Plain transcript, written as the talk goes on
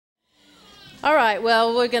All right,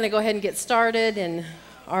 well, we're going to go ahead and get started in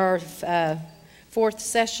our fourth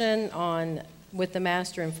session on with the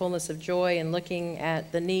Master in fullness of joy, and looking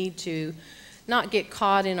at the need to not get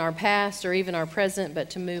caught in our past or even our present,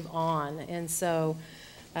 but to move on. And so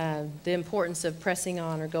the importance of pressing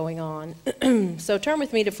on or going on. So turn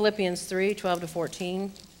with me to Philippians 3, 12 to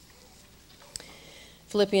 14.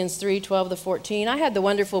 Philippians 3, 12 to 14. I had the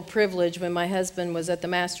wonderful privilege when my husband was at the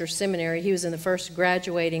Master's Seminary. He was in the first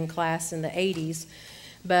graduating class in the 80s.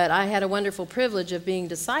 But I had a wonderful privilege of being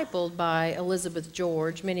discipled by Elizabeth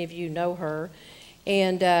George. Many of you know her.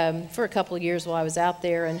 And for a couple of years while I was out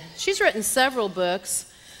there. And she's written several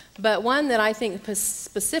books, but one that I think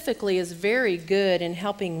specifically is very good in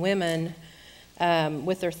helping women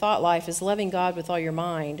with their thought life is Loving God with All Your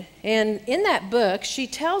Mind. And in that book, she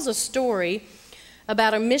tells a story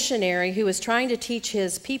about a missionary who was trying to teach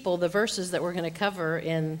his people the verses that we're going to cover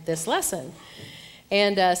in this lesson.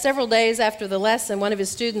 And several days after the lesson, one of his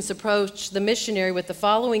students approached the missionary with the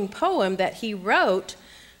following poem that he wrote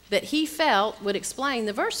that he felt would explain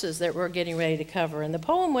the verses that we're getting ready to cover. And the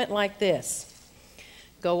poem went like this.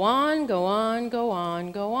 Go on, go on, go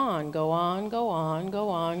on, go on, go on, go on, go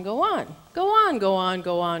on, go on. Go on, go on,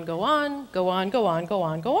 go on, go on, go on, go on, go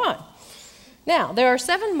on, go on. Now, there are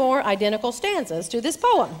 7 more identical stanzas to this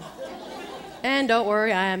poem. And don't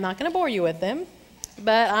worry, I am not going to bore you with them,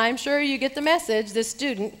 but I'm sure you get the message this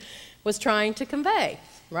student was trying to convey,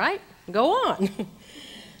 right? Go on.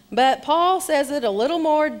 But Paul says it a little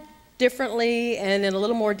more differently and in a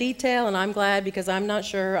little more detail, and I'm glad because I'm not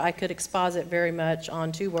sure I could exposit very much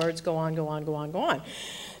on 2 words, go on, go on, go on, go on.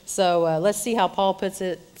 So let's see how Paul puts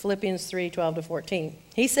it, Philippians 3, 12 to 14.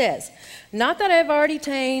 He says, not that I have already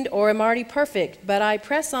attained or am already perfect, but I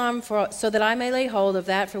press on so that I may lay hold of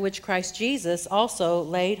that for which Christ Jesus also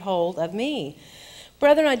laid hold of me.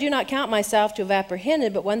 Brethren, I do not count myself to have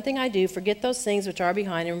apprehended, but one thing I do, forget those things which are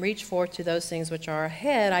behind and reach forth to those things which are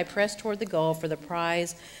ahead. I press toward the goal for the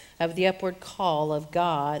prize of the upward call of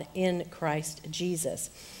God in Christ Jesus.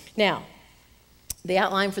 Now, the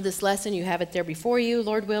outline for this lesson, you have it there before you,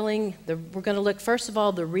 Lord willing. We're going to look, first of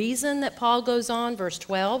all, the reason that Paul goes on, verse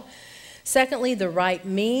 12. Secondly, the right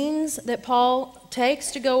means that Paul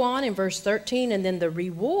takes to go on in verse 13. And then the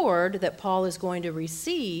reward that Paul is going to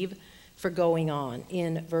receive for going on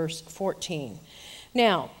in verse 14.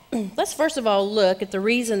 Now, let's first of all look at the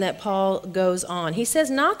reason that Paul goes on. He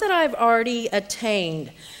says, not that I've already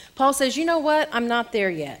attained. Paul says, you know what? I'm not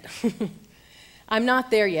there yet. I'm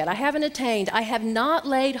not there yet. I haven't attained. I have not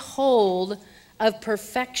laid hold of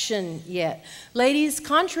perfection yet. Ladies,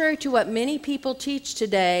 contrary to what many people teach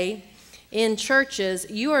today in churches,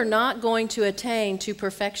 you are not going to attain to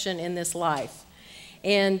perfection in this life.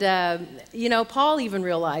 And, you know, Paul even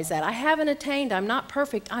realized that. I haven't attained. I'm not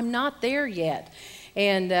perfect. I'm not there yet.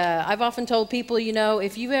 And I've often told people, you know,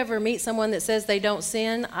 if you ever meet someone that says they don't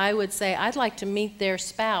sin, I would say, I'd like to meet their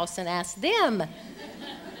spouse and ask them.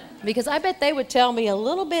 Because I bet they would tell me a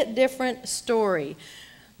little bit different story.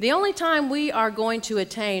 The only time we are going to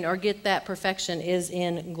attain or get that perfection is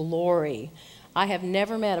in glory. I have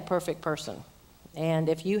never met a perfect person. And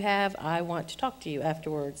if you have, I want to talk to you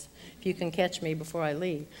afterwards, if you can catch me before I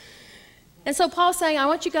leave. And so Paul's saying, I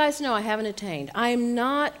want you guys to know I haven't attained. I am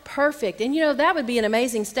not perfect. And you know, that would be an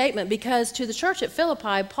amazing statement, because to the church at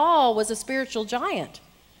Philippi, Paul was a spiritual giant.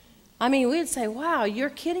 I mean, we'd say, wow,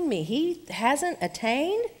 you're kidding me. He hasn't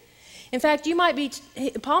attained? In fact,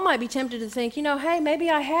 Paul might be tempted to think, you know, hey, maybe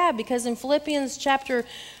I have, because in Philippians chapter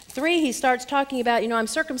 3, he starts talking about, you know, I'm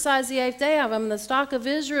circumcised the 8th day, I'm the stock of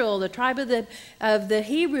Israel, the tribe of the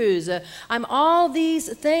Hebrews. I'm all these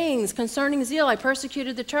things concerning zeal. I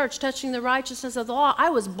persecuted the church, touching the righteousness of the law. I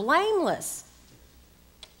was blameless.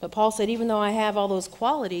 But Paul said, even though I have all those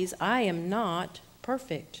qualities, I am not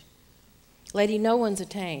perfect. Lady, no one's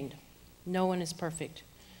attained. No one is perfect.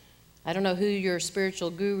 I don't know who your spiritual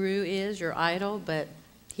guru is, your idol, but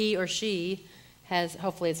he or she has,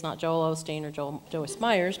 hopefully it's not Joel Osteen or Joyce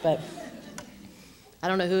Myers, but I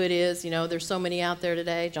don't know who it is. You know, there's so many out there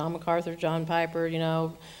today, John MacArthur, John Piper, you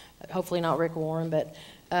know, hopefully not Rick Warren, but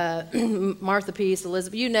Martha Peace,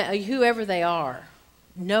 Elizabeth, you know, whoever they are,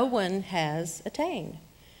 no one has attained.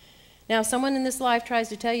 Now, if someone in this life tries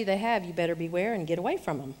to tell you they have, you better beware and get away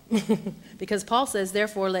from them. Because Paul says,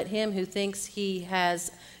 therefore, let him who thinks he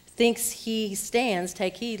stands,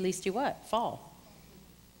 take heed lest you what? Fall.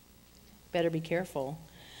 Better be careful.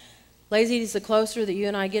 Ladies, the closer that you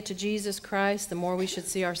and I get to Jesus Christ, the more we should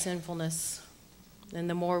see our sinfulness, and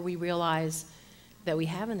the more we realize that we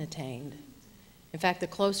haven't attained. In fact, the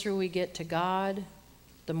closer we get to God,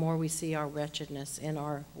 the more we see our wretchedness and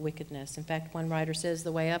our wickedness. In fact, one writer says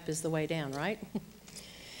the way up is the way down, right?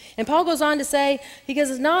 And Paul goes on to say, he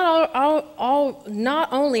goes, not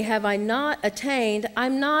only have I not attained,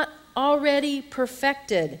 I'm not already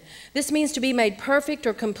perfected. This means to be made perfect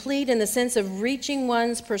or complete in the sense of reaching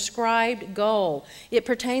one's prescribed goal. It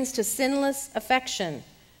pertains to sinless affection.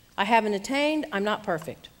 I haven't attained, I'm not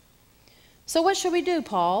perfect. So what should we do,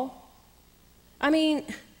 Paul? I mean,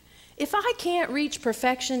 if I can't reach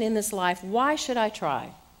perfection in this life, why should I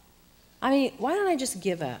try? I mean, why don't I just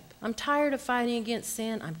give up? I'm tired of fighting against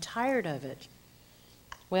sin. I'm tired of it.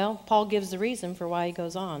 Well, Paul gives the reason for why he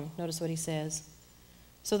goes on. Notice what he says.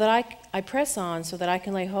 So that I press on so that I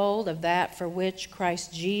can lay hold of that for which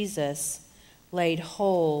Christ Jesus laid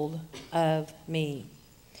hold of me.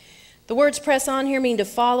 The words press on here mean to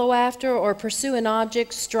follow after or pursue an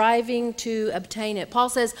object, striving to obtain it. Paul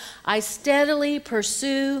says, I steadily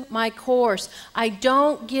pursue my course. I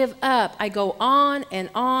don't give up. I go on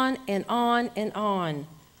and on and on and on.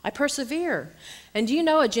 I persevere. And do you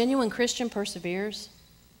know a genuine Christian perseveres?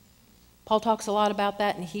 Paul talks a lot about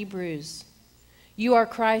that in Hebrews. You are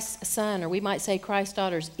Christ's son, or we might say Christ's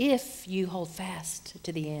daughters, if you hold fast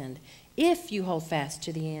to the end. If you hold fast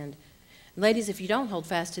to the end. Ladies, if you don't hold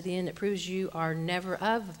fast to the end, it proves you are never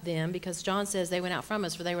of them, because John says they went out from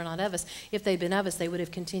us, for they were not of us. If they'd been of us, they would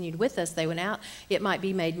have continued with us. They went out, it might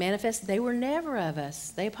be made manifest. They were never of us.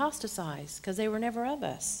 They apostatized because they were never of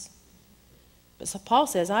us. But so Paul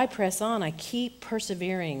says, I press on, I keep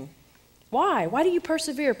persevering. Why? Why do you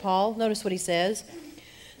persevere, Paul? Notice what he says.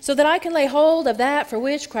 So that I can lay hold of that for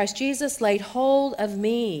which Christ Jesus laid hold of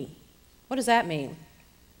me. What does that mean?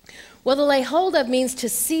 Well, to lay hold of means to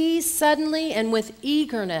seize suddenly and with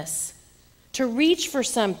eagerness, to reach for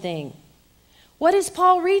something. What is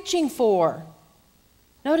Paul reaching for?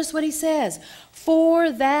 Notice what he says.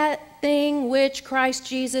 For that thing which Christ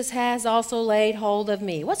Jesus has also laid hold of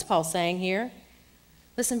me. What's Paul saying here?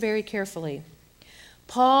 Listen very carefully.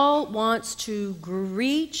 Paul wants to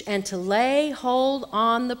reach and to lay hold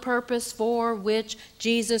on the purpose for which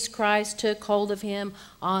Jesus Christ took hold of him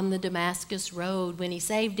on the Damascus road when he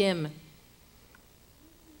saved him.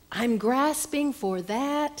 I'm grasping for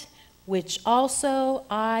that which also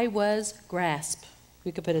I was grasped.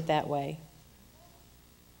 We could put it that way.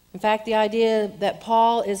 In fact, the idea that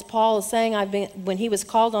Paul is saying when he was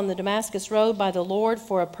called on the Damascus road by the Lord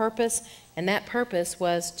for a purpose, and that purpose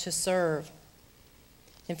was to serve.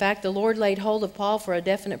 In fact, the Lord laid hold of Paul for a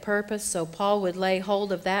definite purpose, so Paul would lay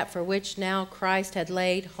hold of that for which now Christ had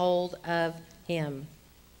laid hold of him.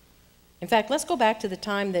 In fact, let's go back to the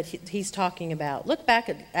time that he's talking about. Look back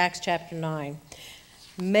at Acts chapter 9.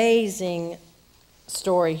 Amazing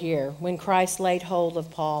story here when Christ laid hold of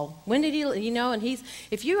Paul. When did he, and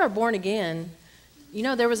if you are born again,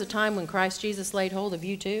 there was a time when Christ Jesus laid hold of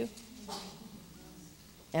you too.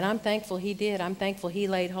 And I'm thankful he did. I'm thankful he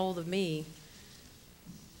laid hold of me.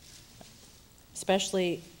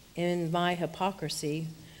 Especially in my hypocrisy.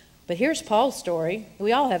 But here's Paul's story.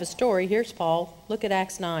 We all have a story. Here's Paul. Look at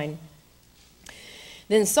Acts 9.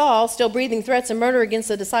 Then Saul, still breathing threats and murder against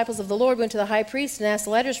the disciples of the Lord, went to the high priest and asked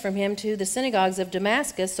letters from him to the synagogues of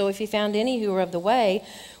Damascus, so if he found any who were of the way,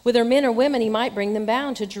 whether men or women, he might bring them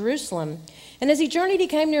bound to Jerusalem. And as he journeyed, he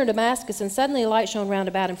came near Damascus, and suddenly a light shone round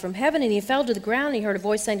about him from heaven, and he fell to the ground, and he heard a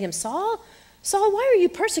voice saying to him, Saul, Saul, why are you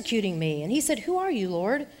persecuting me? And he said, Who are you,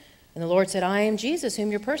 Lord? And the Lord said, I am Jesus,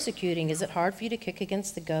 whom you're persecuting. Is it hard for you to kick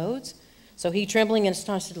against the goads? So he, trembling and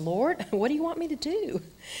astonished, said, Lord, what do you want me to do?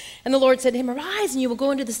 And the Lord said to him, Arise, and you will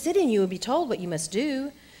go into the city, and you will be told what you must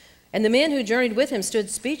do. And the men who journeyed with him stood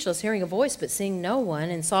speechless, hearing a voice, but seeing no one.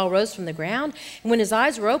 And Saul rose from the ground, and when his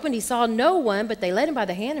eyes were opened, he saw no one, but they led him by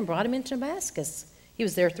the hand and brought him into Damascus. He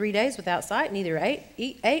was there 3 days without sight, neither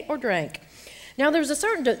ate or drank. Now there was a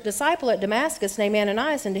certain disciple at Damascus named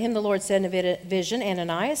Ananias, and to him the Lord said in a vision,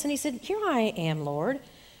 Ananias, and he said, Here I am, Lord.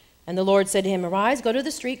 And the Lord said to him, Arise, go to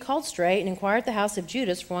the street called Straight, and inquire at the house of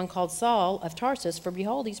Judas for one called Saul of Tarsus, for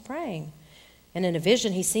behold, he's praying. And in a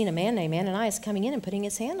vision he's seen a man named Ananias coming in and putting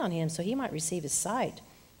his hand on him, so he might receive his sight.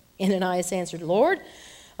 Ananias answered, Lord,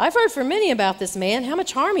 I've heard from many about this man, how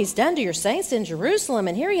much harm he's done to your saints in Jerusalem,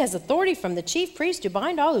 and here he has authority from the chief priest to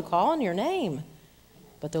bind all who call on your name.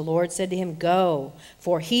 But the Lord said to him, Go,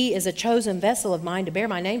 for he is a chosen vessel of mine to bear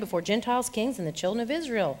my name before Gentiles, kings, and the children of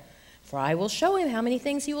Israel. For I will show him how many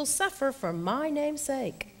things he will suffer for my name's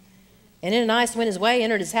sake. And Ananias went his way,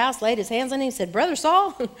 entered his house, laid his hands on him, and said, Brother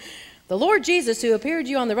Saul, the Lord Jesus, who appeared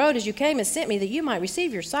to you on the road as you came, has sent me that you might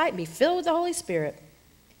receive your sight and be filled with the Holy Spirit.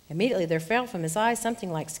 Immediately there fell from his eyes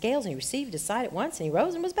something like scales, and he received his sight at once, and he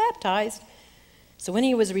rose and was baptized. So when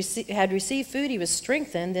he had received food, he was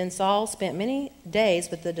strengthened. Then Saul spent many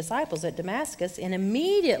days with the disciples at Damascus, and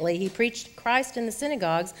immediately he preached Christ in the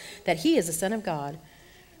synagogues, that he is the Son of God.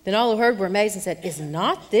 Then all who heard were amazed and said, "Is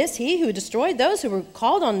not this he who destroyed those who were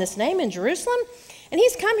called on this name in Jerusalem? And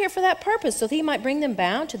he's come here for that purpose, so that he might bring them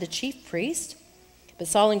bound to the chief priest." But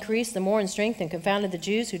Saul increased the more in strength and confounded the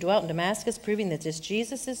Jews who dwelt in Damascus, proving that this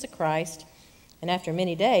Jesus is the Christ. And after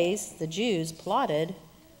many days, the Jews plotted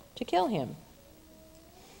to kill him.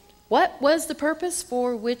 What was the purpose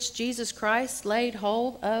for which Jesus Christ laid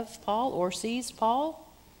hold of Paul or seized Paul?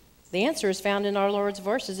 The answer is found in our Lord's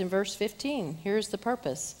verses in verse 15. Here's the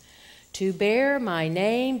purpose: to bear my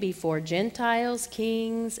name before Gentiles,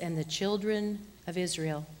 kings, and the children of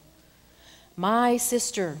Israel. My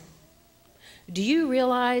sister, do you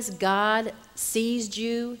realize God seized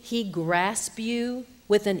you? He grasped you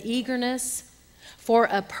with an eagerness for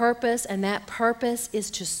a purpose, and that purpose is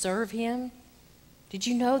to serve him. Did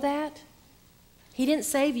you know that? He didn't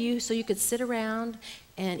save you so you could sit around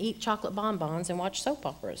and eat chocolate bonbons and watch soap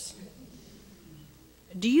operas.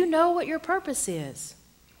 Do you know what your purpose is?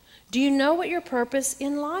 Do you know what your purpose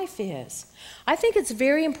in life is? I think it's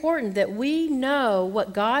very important that we know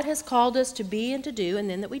what God has called us to be and to do, and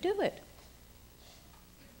then that we do it.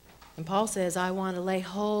 And Paul says, I want to lay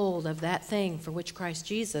hold of that thing for which Christ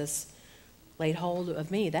Jesus laid hold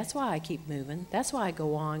of me. That's why I keep moving. That's why I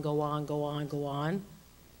go on, go on, go on, go on.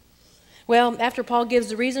 Well, after Paul gives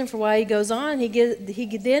the reason for why he goes on,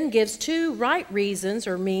 he then gives two right reasons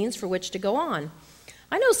or means for which to go on.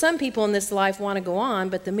 I know some people in this life want to go on,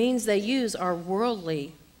 but the means they use are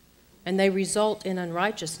worldly, and they result in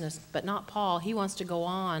unrighteousness, but not Paul. He wants to go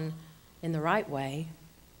on in the right way.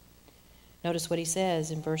 Notice what he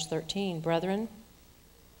says in verse 13. Brethren,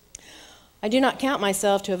 I do not count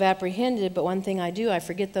myself to have apprehended, but one thing I do, I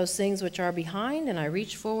forget those things which are behind, and I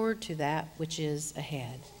reach forward to that which is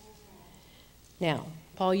ahead. Now,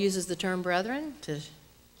 Paul uses the term brethren to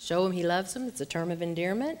show him he loves them. It's a term of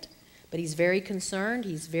endearment, but he's very concerned.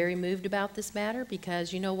 He's very moved about this matter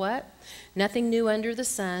because you know what? Nothing new under the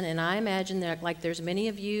sun, and I imagine that like there's many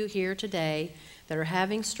of you here today that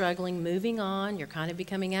are struggling, moving on. You're kind of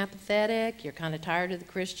becoming apathetic. You're kind of tired of the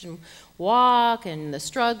Christian walk and the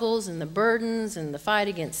struggles and the burdens and the fight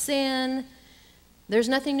against sin. There's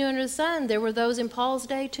nothing new under the sun. There were those in Paul's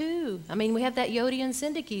day too. I mean, we have that Yodi and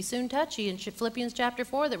Syntyche, soon touchy, in Philippians chapter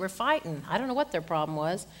 4 that were fighting. I don't know what their problem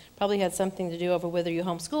was. Probably had something to do over whether you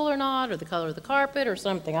homeschool or not, or the color of the carpet or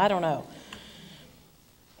something. I don't know.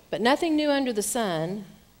 But nothing new under the sun.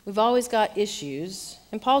 We've always got issues.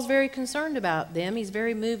 And Paul's very concerned about them. He's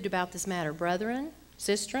very moved about this matter. Brethren,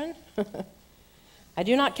 sistren, I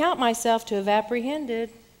do not count myself to have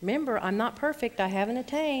apprehended. Remember, I'm not perfect. I haven't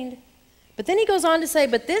attained. But then he goes on to say,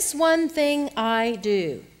 but this one thing I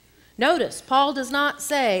do. Notice, Paul does not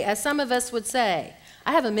say, as some of us would say,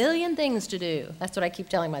 I have a million things to do. That's what I keep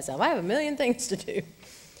telling myself. I have a million things to do.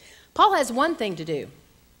 Paul has one thing to do.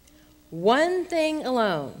 One thing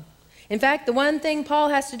alone. In fact, the one thing Paul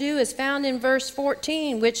has to do is found in verse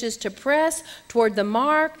 14, which is to press toward the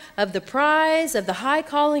mark of the prize of the high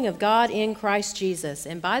calling of God in Christ Jesus.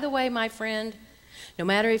 And by the way, my friend, no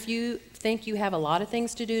matter if you think you have a lot of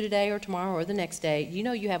things to do today or tomorrow or the next day, you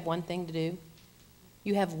know you have one thing to do.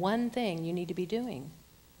 You have one thing you need to be doing.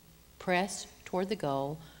 Press toward the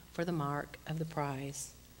goal for the mark of the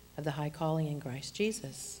prize of the high calling in Christ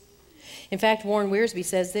Jesus. In fact, Warren Wiersbe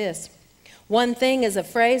says this, one thing is a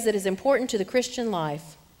phrase that is important to the Christian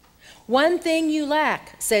life. One thing you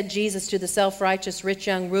lack, said Jesus to the self-righteous rich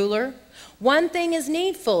young ruler. One thing is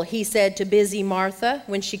needful, he said to busy Martha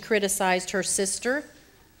when she criticized her sister.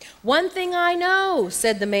 One thing I know,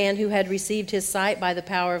 said the man who had received his sight by the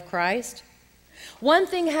power of Christ. One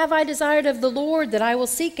thing have I desired of the Lord that I will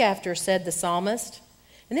seek after, said the psalmist.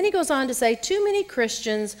 And then he goes on to say, too many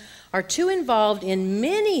Christians are too involved in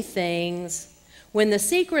many things when the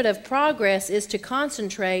secret of progress is to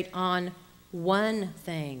concentrate on one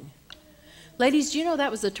thing. Ladies, do you know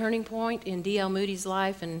that was the turning point in D.L. Moody's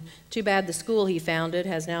life? And too bad the school he founded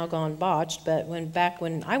has now gone botched. But back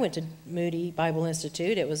when I went to Moody Bible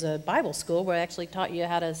Institute, it was a Bible school where I actually taught you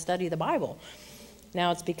how to study the Bible.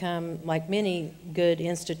 Now it's become, like many good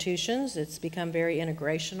institutions, it's become very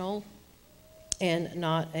integrational and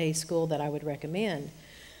not a school that I would recommend.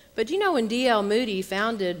 But you know when D.L. Moody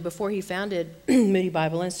before he founded Moody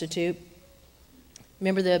Bible Institute,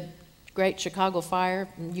 remember the Great Chicago Fire?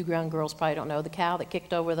 You young girls probably don't know. The cow that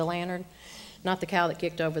kicked over the lantern. Not the cow that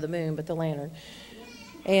kicked over the moon, but the lantern.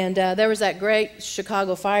 And there was that great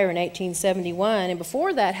Chicago fire in 1871. And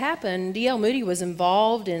before that happened, D.L. Moody was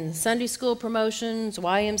involved in Sunday school promotions,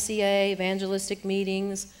 YMCA, evangelistic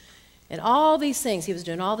meetings, and all these things. He was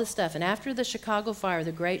doing all this stuff. And after the Chicago fire,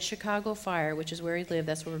 the Great Chicago Fire, which is where he lived,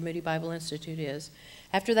 that's where Moody Bible Institute is.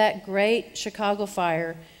 After that great Chicago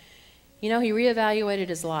fire, You know, he reevaluated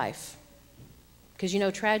his life. Because, you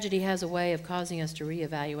know, tragedy has a way of causing us to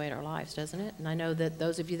reevaluate our lives, doesn't it? And I know that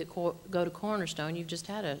those of you that go to Cornerstone, you've just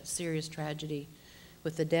had a serious tragedy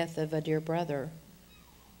with the death of a dear brother.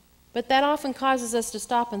 But that often causes us to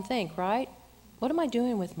stop and think, right? What am I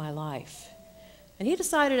doing with my life? And he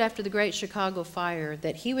decided after the Great Chicago Fire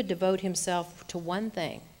that he would devote himself to one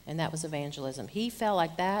thing, and that was evangelism. He felt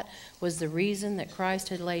like that was the reason that Christ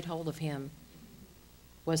had laid hold of him,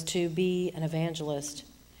 was to be an evangelist.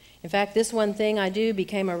 In fact, this one thing I do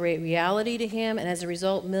became a reality to him, and as a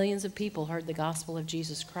result, millions of people heard the gospel of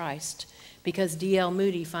Jesus Christ because D.L.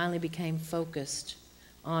 Moody finally became focused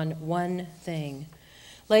on one thing.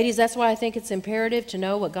 Ladies, that's why I think it's imperative to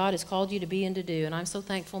know what God has called you to be and to do. And I'm so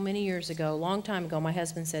thankful many years ago, a long time ago, my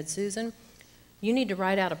husband said, Susan, you need to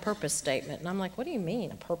write out a purpose statement. And I'm like, what do you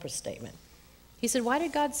mean, a purpose statement? He said, why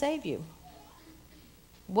did God save you?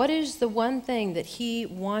 What is the one thing that he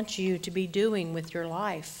wants you to be doing with your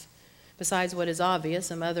life? Besides what is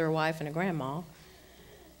obvious, a mother, a wife, and a grandma.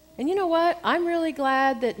 And you know what? I'm really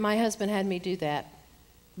glad that my husband had me do that,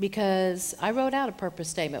 because I wrote out a purpose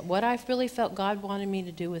statement, what I really felt God wanted me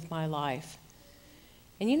to do with my life.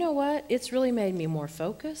 And you know what? It's really made me more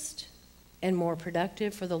focused and more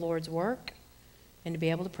productive for the Lord's work and to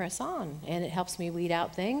be able to press on. And it helps me weed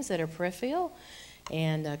out things that are peripheral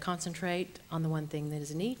and concentrate on the one thing that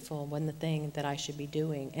is needful, the thing that I should be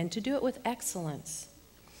doing, and to do it with excellence.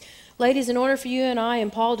 Ladies, in order for you and I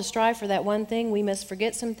and Paul to strive for that one thing, we must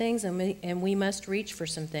forget some things and we must reach for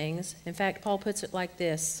some things. In fact, Paul puts it like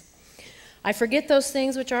this: I forget those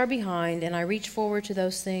things which are behind, and I reach forward to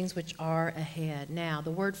those things which are ahead. Now, the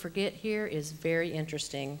word forget here is very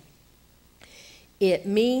interesting. It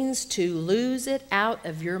means to lose it out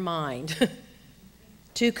of your mind,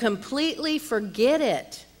 to completely forget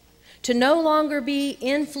it, to no longer be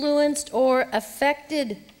influenced or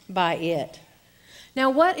affected by it. Now,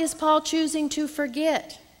 what is Paul choosing to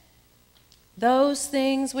forget? Those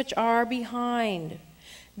things which are behind.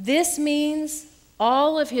 This means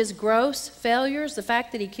all of his gross failures, the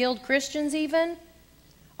fact that he killed Christians even,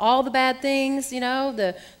 all the bad things, you know,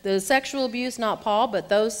 the sexual abuse, not Paul, but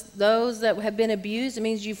those that have been abused. It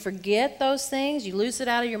means you forget those things, you lose it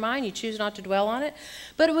out of your mind, you choose not to dwell on it.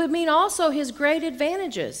 But it would mean also his great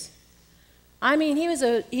advantages. I mean, he was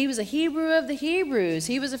a Hebrew of the Hebrews.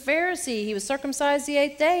 He was a Pharisee. He was circumcised the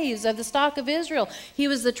 8th day. He was of the stock of Israel. He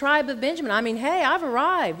was the tribe of Benjamin. I mean, hey, I've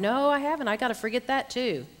arrived. No, I haven't. I got to forget that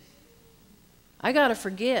too. I got to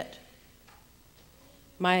forget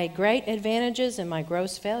my great advantages and my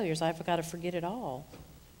gross failures. I've got to forget it all.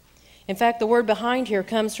 In fact, the word behind here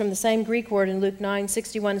comes from the same Greek word in Luke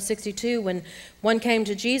 9:61-62, when one came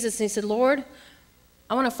to Jesus and he said, Lord,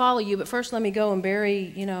 I want to follow you, but first let me go and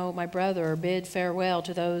bury, my brother, or bid farewell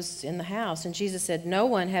to those in the house. And Jesus said, no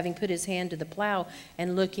one, having put his hand to the plow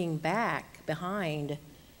and looking back behind,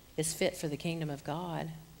 is fit for the kingdom of God.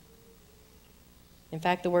 In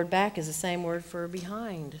fact, the word back is the same word for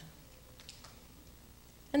behind.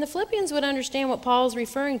 And the Philippians would understand what Paul is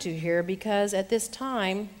referring to here, because at this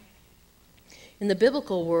time, in the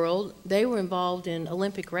biblical world, they were involved in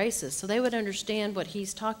Olympic races, so they would understand what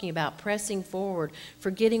he's talking about, pressing forward,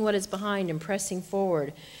 forgetting what is behind and pressing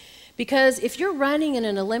forward. Because if you're running in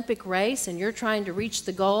an Olympic race and you're trying to reach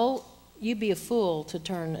the goal, you'd be a fool to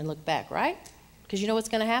turn and look back, right? Because you know what's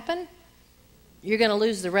going to happen? You're going to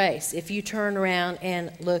lose the race if you turn around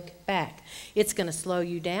and look back. It's going to slow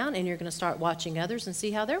you down, and you're going to start watching others and see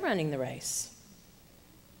how they're running the race.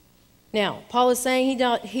 Now, Paul is saying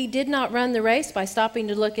he did not run the race by stopping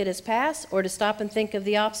to look at his past or to stop and think of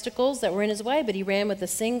the obstacles that were in his way, but he ran with a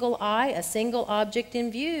single eye, a single object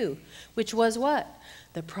in view, which was what?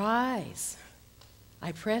 The prize.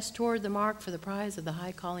 I press toward the mark for the prize of the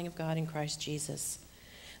high calling of God in Christ Jesus.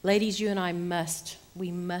 Ladies, you and I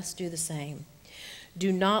we must do the same.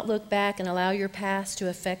 Do not look back and allow your past to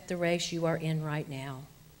affect the race you are in right now.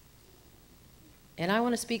 And I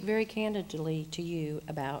want to speak very candidly to you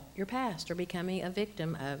about your past, or becoming a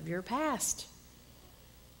victim of your past.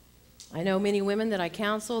 I know many women that I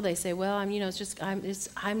counsel, they say, well,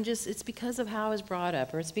 it's because of how I was brought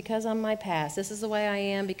up, or it's because of my past. This is the way I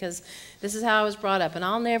am because this is how I was brought up, and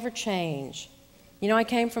I'll never change. I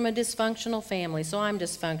came from a dysfunctional family, so I'm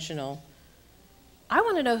dysfunctional. I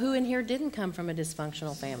want to know who in here didn't come from a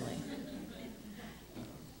dysfunctional family.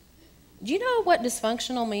 Do you know what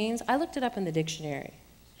dysfunctional means? I looked it up in the dictionary.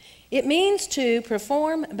 It means to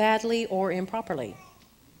perform badly or improperly.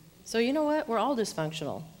 So you know what? We're all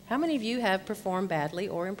dysfunctional. How many of you have performed badly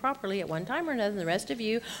or improperly at one time or another, and the rest of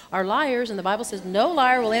you are liars, and the Bible says no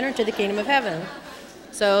liar will enter into the kingdom of heaven.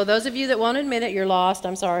 So those of you that won't admit it, you're lost,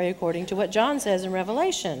 I'm sorry, according to what John says in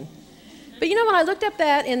Revelation. But you know, when I looked up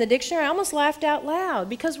that in the dictionary, I almost laughed out loud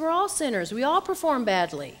because we're all sinners. We all perform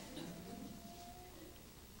badly.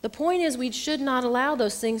 The point is we should not allow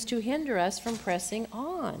those things to hinder us from pressing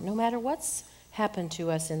on, no matter what's happened to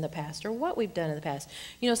us in the past or what we've done in the past.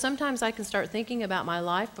 You know, sometimes I can start thinking about my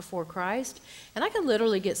life before Christ, and I can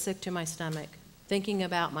literally get sick to my stomach thinking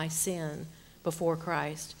about my sin before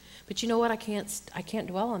Christ. But you know what? I can't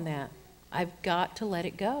dwell on that. I've got to let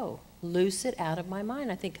it go. Loose it out of my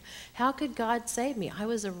mind. I think, how could God save me? I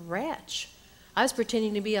was a wretch. I was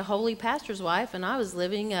pretending to be a holy pastor's wife, and I was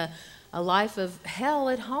living a life of hell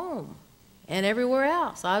at home and everywhere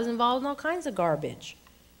else. I was involved in all kinds of garbage.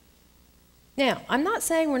 Now, I'm not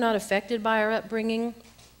saying we're not affected by our upbringing,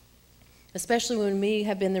 especially when we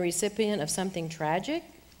have been the recipient of something tragic.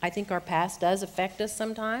 I think our past does affect us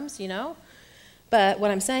sometimes, you know. But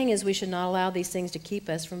what I'm saying is we should not allow these things to keep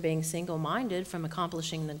us from being single-minded, from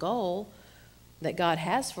accomplishing the goal that God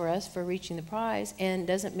has for us for reaching the prize, and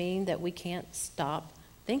doesn't mean that we can't stop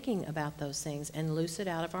thinking about those things and loose it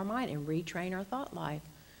out of our mind and retrain our thought life.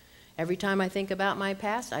 Every time I think about my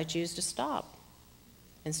past, I choose to stop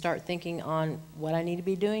and start thinking on what I need to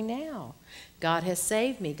be doing now. God has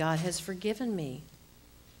saved me. God has forgiven me.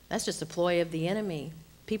 That's just a ploy of the enemy.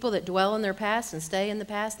 People that dwell in their past and stay in the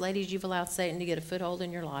past, ladies, you've allowed Satan to get a foothold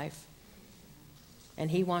in your life.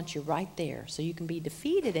 And he wants you right there so you can be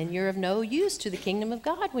defeated, and you're of no use to the kingdom of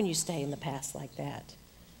God when you stay in the past like that.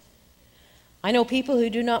 I know people who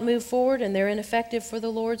do not move forward, and they're ineffective for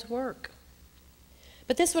the Lord's work.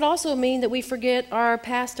 But this would also mean that we forget our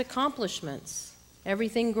past accomplishments,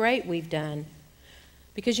 everything great we've done.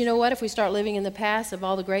 Because you know what? If we start living in the past of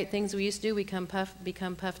all the great things we used to do, we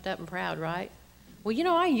become puffed up and proud, right? Well, you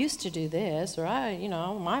know, I used to do this, or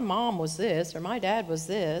my mom was this, or my dad was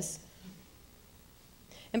this.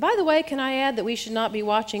 And by the way, can I add that we should not be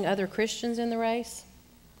watching other Christians in the race?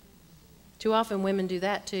 Too often women do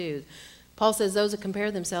that too. Paul says those that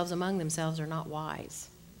compare themselves among themselves are not wise.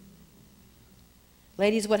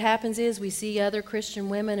 Ladies, what happens is we see other Christian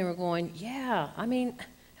women and we're going, yeah, I mean,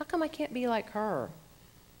 how come I can't be like her?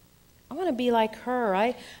 I want to be like her.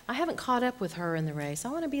 I haven't caught up with her in the race. I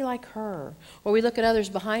want to be like her. Or we look at others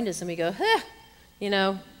behind us and we go,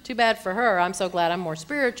 too bad for her. I'm so glad I'm more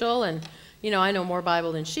spiritual, and, I know more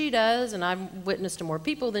Bible than she does, and I've witnessed to more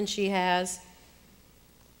people than she has.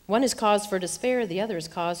 One is cause for despair, the other is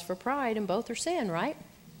cause for pride, and both are sin, right?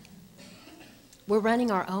 We're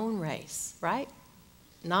running our own race, right?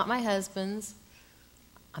 Not my husband's.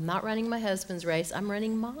 I'm not running my husband's race. I'm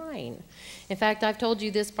running mine. In fact, I've told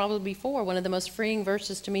you this probably before. One of the most freeing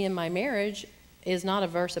verses to me in my marriage is not a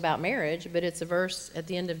verse about marriage, but it's a verse at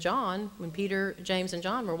the end of John when Peter, James, and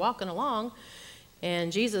John were walking along.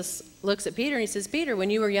 And Jesus looks at Peter and he says, Peter,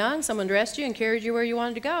 when you were young, someone dressed you and carried you where you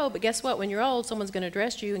wanted to go. But guess what? When you're old, someone's going to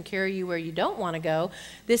dress you and carry you where you don't want to go.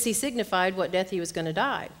 This he signified what death he was going to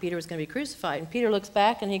die. Peter was going to be crucified. And Peter looks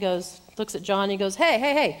back and looks at John and he goes,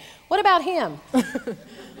 hey, what about him?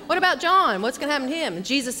 What about John? What's going to happen to him? And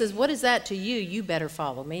Jesus says, what is that to you? You better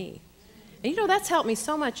follow me. And that's helped me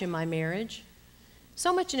so much in my marriage.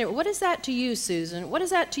 So much in it. What is that to you, Susan? What is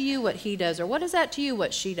that to you what he does? Or what is that to you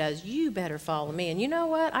what she does? You better follow me. And you know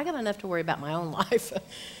what? I got enough to worry about my own life.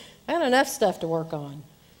 I got enough stuff to work on.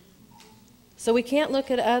 So we can't look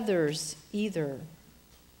at others either.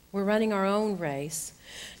 We're running our own race.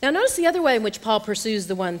 Now notice the other way in which Paul pursues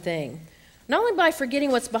the one thing. Not only by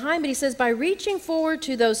forgetting what's behind, but he says by reaching forward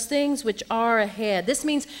to those things which are ahead. This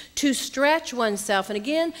means to stretch oneself. And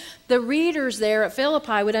again, the readers there at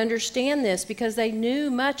Philippi would understand this because they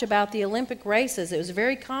knew much about the Olympic races. It was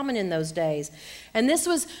very common in those days. And this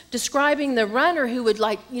was describing the runner who would,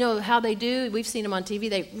 how they do, we've seen them on TV,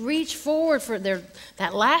 they reach forward for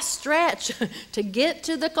that last stretch to get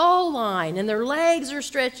to the goal line. And their legs are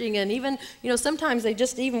stretching, and even, sometimes they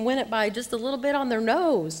just even win it by just a little bit on their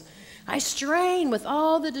nose. I strain with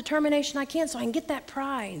all the determination I can so I can get that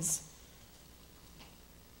prize.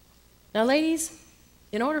 Now, ladies,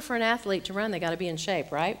 in order for an athlete to run, they got to be in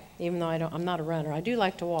shape, right? Even though I'm not a runner. I do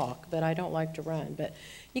like to walk, but I don't like to run. But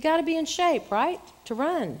you got to be in shape, right, to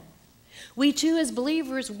run. We too, as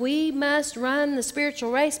believers, we must run the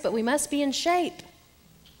spiritual race, but we must be in shape.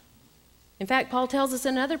 In fact, Paul tells us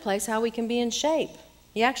in another place how we can be in shape.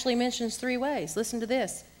 He actually mentions 3 ways. Listen to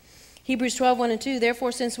this. Hebrews 12:1-2,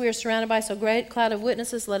 therefore, since we are surrounded by so great a cloud of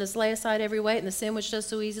witnesses, let us lay aside every weight and the sin which does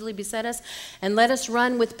so easily beset us, and let us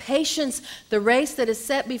run with patience the race that is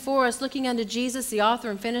set before us, looking unto Jesus, the author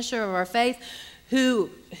and finisher of our faith, who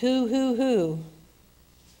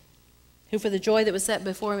for the joy that was set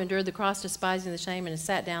before him endured the cross, despising the shame, and has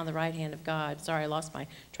sat down at the right hand of God. Sorry, I lost my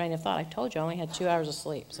train of thought. I told you I only had 2 hours of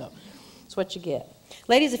sleep, so that's what you get.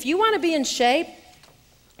 Ladies, if you want to be in shape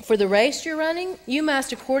for the race you're running, you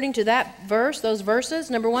must, according to that verse, those verses,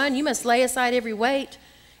 number one, you must lay aside every weight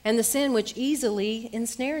and the sin which easily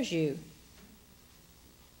ensnares you.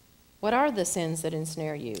 What are the sins that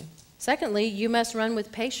ensnare you? Secondly, you must run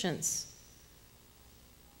with patience.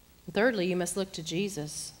 Thirdly, you must look to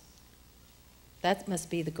Jesus. That must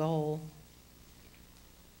be the goal.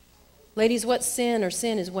 Ladies, what sin or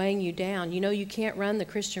sin is weighing you down? You know you can't run the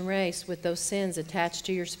Christian race with those sins attached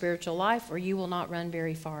to your spiritual life, or you will not run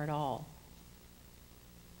very far at all.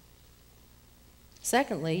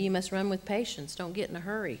 Secondly, you must run with patience. Don't get in a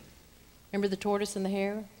hurry. Remember the tortoise and the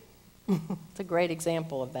hare? It's a great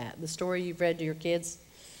example of that. The story you've read to your kids,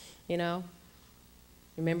 you know.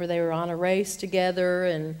 Remember they were on a race together,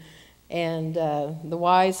 and the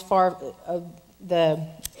wise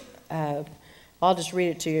I'll just read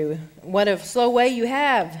it to you. What a slow way you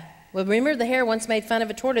have. Well, remember the hare once made fun of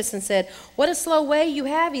a tortoise and said, "What a slow way you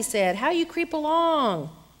have," he said. "How you creep along."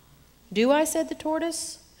 "Do I?" said the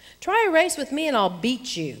tortoise. "Try a race with me and I'll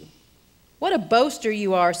beat you." "What a boaster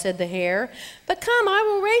you are," said the hare. "But come, I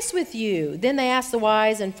will race with you." Then they asked the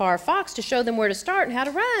wise and far fox to show them where to start and how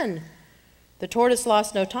to run. The tortoise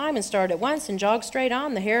lost no time and started at once and jogged straight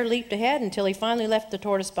on. The hare leaped ahead until he finally left the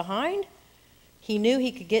tortoise behind. He knew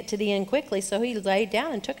he could get to the end quickly, so he laid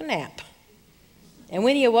down and took a nap. And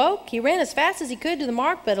when he awoke, he ran as fast as he could to the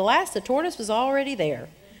mark, but alas, the tortoise was already there.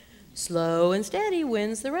 "Slow and steady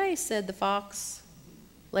wins the race," said the fox.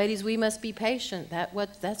 Ladies, we must be patient.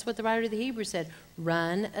 That's what the writer of the Hebrews said.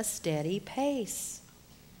 Run a steady pace.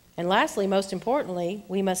 And lastly, most importantly,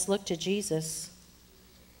 we must look to Jesus.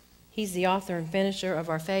 He's the author and finisher of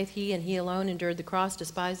our faith. He and he alone endured the cross,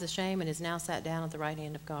 despised the shame, and is now sat down at the right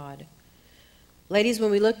hand of God. Ladies,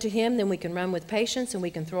 when we look to him, then we can run with patience and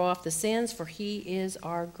we can throw off the sins, for he is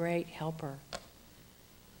our great helper.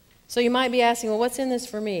 So you might be asking, well, what's in this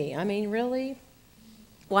for me? I mean, really?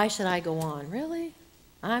 Why should I go on? Really?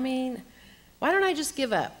 I mean, why don't I just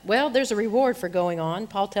give up? Well, there's a reward for going on.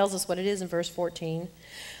 Paul tells us what it is in verse 14.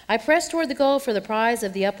 "I press toward the goal for the prize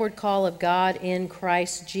of the upward call of God in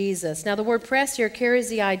Christ Jesus." Now, the word press here carries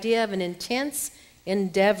the idea of an intense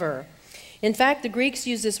endeavor. In fact, the Greeks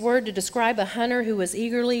used this word to describe a hunter who was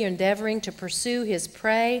eagerly endeavoring to pursue his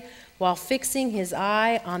prey while fixing his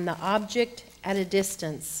eye on the object at a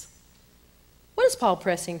distance. What is Paul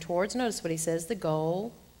pressing towards? Notice what he says, the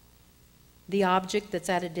goal, the object that's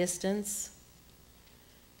at a distance.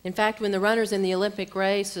 In fact, when the runners in the Olympic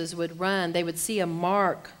races would run, they would see a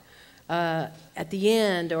mark at the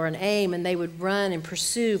end or an aim, and they would run and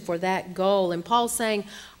pursue for that goal. And Paul's saying,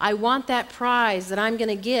 I want that prize that I'm going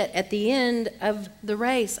to get at the end of the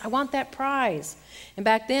race. I want that prize. And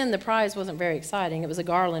back then, the prize wasn't very exciting. It was a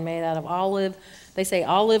garland made out of olive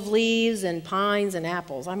leaves and pines and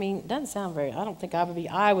apples. I mean, it doesn't sound very, I don't think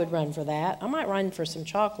I would run for that. I might run for some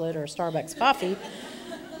chocolate or Starbucks coffee,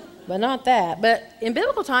 but not that. But in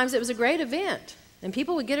biblical times, it was a great event. And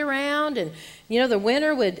people would get around, and, the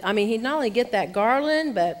winner he'd not only get that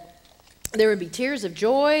garland, but there would be tears of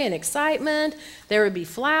joy and excitement. There would be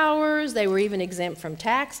flowers. They were even exempt from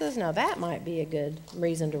taxes. Now, that might be a good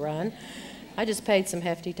reason to run. I just paid some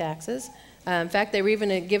hefty taxes. In fact, they were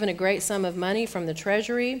even given a great sum of money from the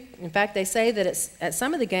treasury. In fact, they say that at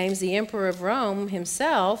some of the games, the emperor of Rome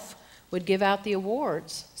himself would give out the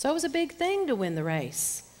awards. So it was a big thing to win the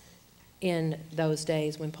race in those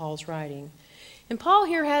days when Paul's writing. And Paul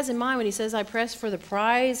here has in mind when he says, I press for the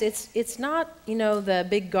prize, it's not, the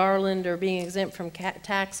big garland or being exempt from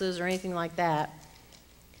taxes or anything like that.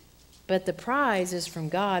 But the prize is from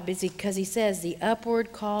God because he says the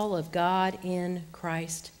upward call of God in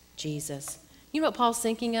Christ Jesus. You know what Paul's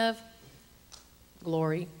thinking of?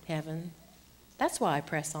 Glory, heaven. That's why I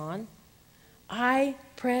press on. I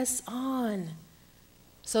press on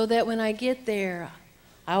so that when I get there,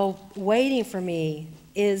 waiting for me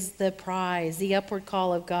is the prize, the upward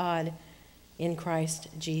call of God in Christ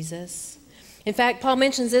Jesus. In fact, Paul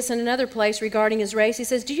mentions this in another place regarding his race. He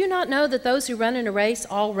says, do you not know that those who run in a race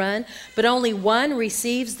all run, but only one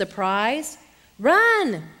receives the prize?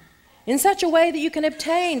 Run in such a way that you can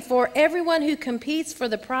obtain, for everyone who competes for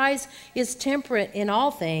the prize is temperate in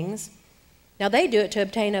all things. Now they do it to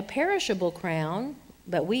obtain a perishable crown,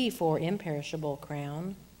 but we for imperishable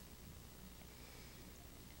crown.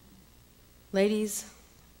 Ladies,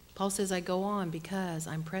 Paul says, I go on because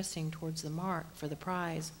I'm pressing towards the mark for the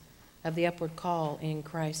prize of the upward call in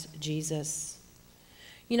Christ Jesus.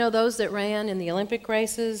 Those that ran in the Olympic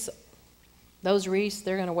races, those wreaths,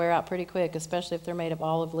 they're going to wear out pretty quick, especially if they're made of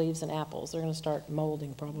olive leaves and apples. They're going to start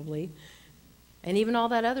molding probably. And even all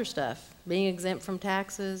that other stuff, being exempt from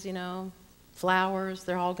taxes, flowers,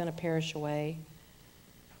 they're all going to perish away.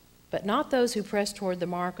 but not those who press toward the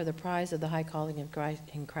mark or the prize of the high calling of Christ,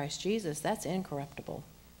 in Christ Jesus. That's incorruptible.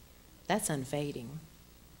 That's unfading.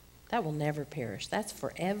 That will never perish. That's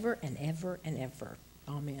forever and ever and ever.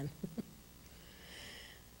 Amen.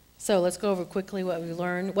 So let's go over quickly what we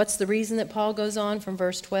learned. What's the reason that Paul goes on from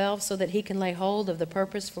verse 12? So that he can lay hold of the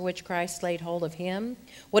purpose for which Christ laid hold of him.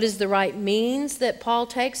 What is the right means that Paul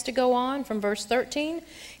takes to go on from verse 13?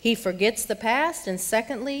 He forgets the past, and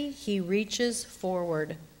secondly, he reaches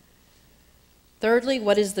forward. Thirdly,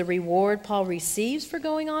 what is the reward Paul receives for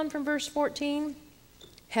going on from verse 14?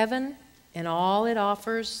 Heaven and all it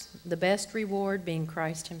offers, the best reward being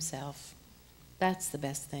Christ himself. That's the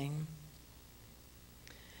best thing.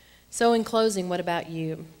 So in closing, what about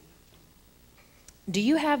you? Do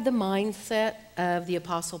you have the mindset of the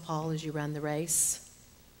Apostle Paul as you run the race?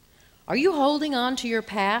 Are you holding on to your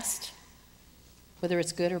past, whether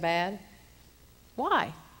it's good or bad?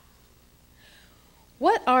 Why?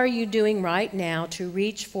 What are you doing right now to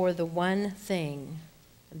reach for the one thing,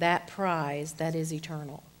 that prize that is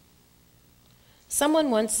eternal? Someone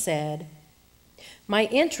once said, "My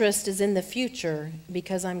interest is in the future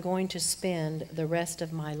because I'm going to spend the rest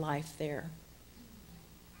of my life there."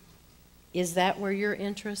 Is that where your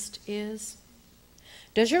interest is?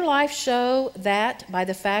 Does your life show that by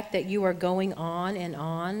the fact that you are going on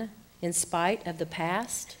in spite of the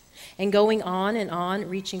past and going on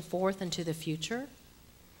reaching forth into the future?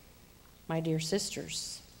 My dear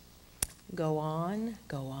sisters, go on,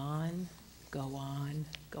 go on, go on,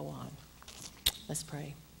 go on. Let's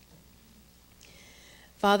pray.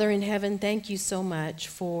 Father in heaven, thank you so much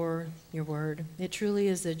for your word. It truly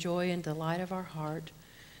is the joy and delight of our heart,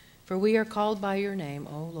 for we are called by your name,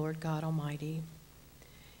 O Lord God Almighty.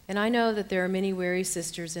 And I know that there are many weary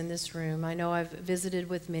sisters in this room. I know I've visited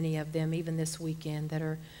with many of them even this weekend that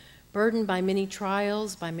are burdened by many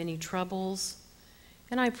trials, by many troubles.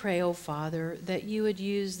 And I pray, O Father, that you would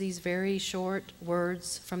use these very short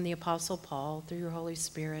words from the Apostle Paul through your Holy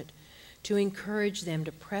Spirit to encourage them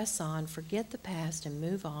to press on, forget the past, and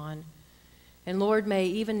move on. And Lord, may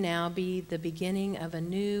even now be the beginning of a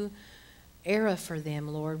new era for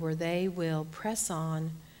them, Lord, where they will press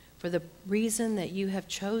on for the reason that you have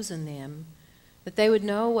chosen them, that they would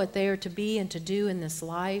know what they are to be and to do in this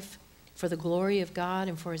life for the glory of God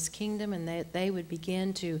and for his kingdom, and that they would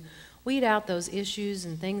begin to weed out those issues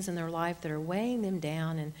and things in their life that are weighing them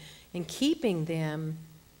down and keeping them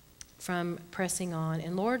from pressing on.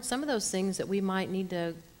 And Lord, some of those things that we might need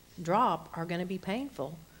to drop are going to be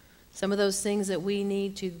painful. Some of those things that we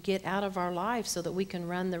need to get out of our life so that we can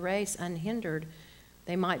run the race unhindered,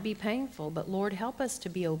 they might be painful. But Lord, help us to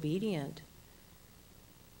be obedient.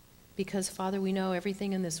 Because Father, we know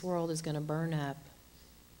everything in this world is going to burn up.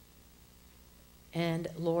 And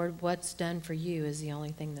Lord, what's done for you is the only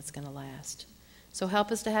thing that's going to last. So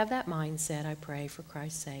help us to have that mindset, I pray, for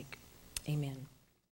Christ's sake. Amen.